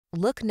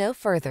Look no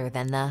further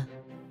than the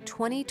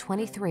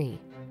 2023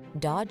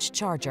 Dodge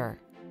Charger.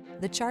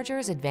 The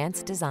Charger's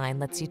advanced design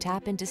lets you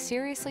tap into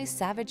seriously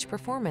savage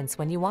performance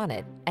when you want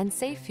it and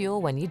save fuel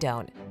when you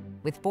don't.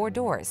 With 4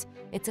 doors,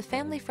 it's a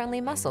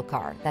family-friendly muscle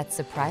car that's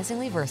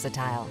surprisingly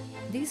versatile.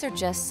 These are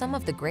just some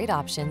of the great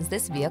options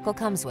this vehicle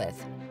comes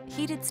with: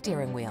 heated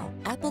steering wheel,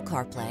 Apple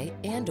CarPlay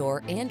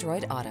and/or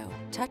Android Auto,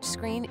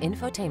 touchscreen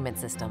infotainment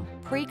system,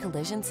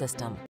 pre-collision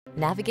system,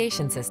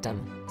 navigation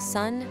system,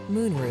 sun,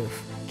 moonroof,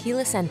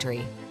 keyless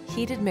entry,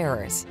 heated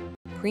mirrors,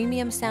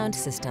 premium sound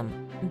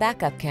system,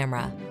 backup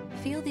camera.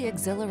 Feel the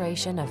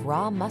exhilaration of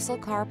raw muscle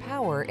car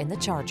power in the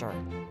Charger.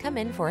 Come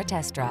in for a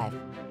test drive.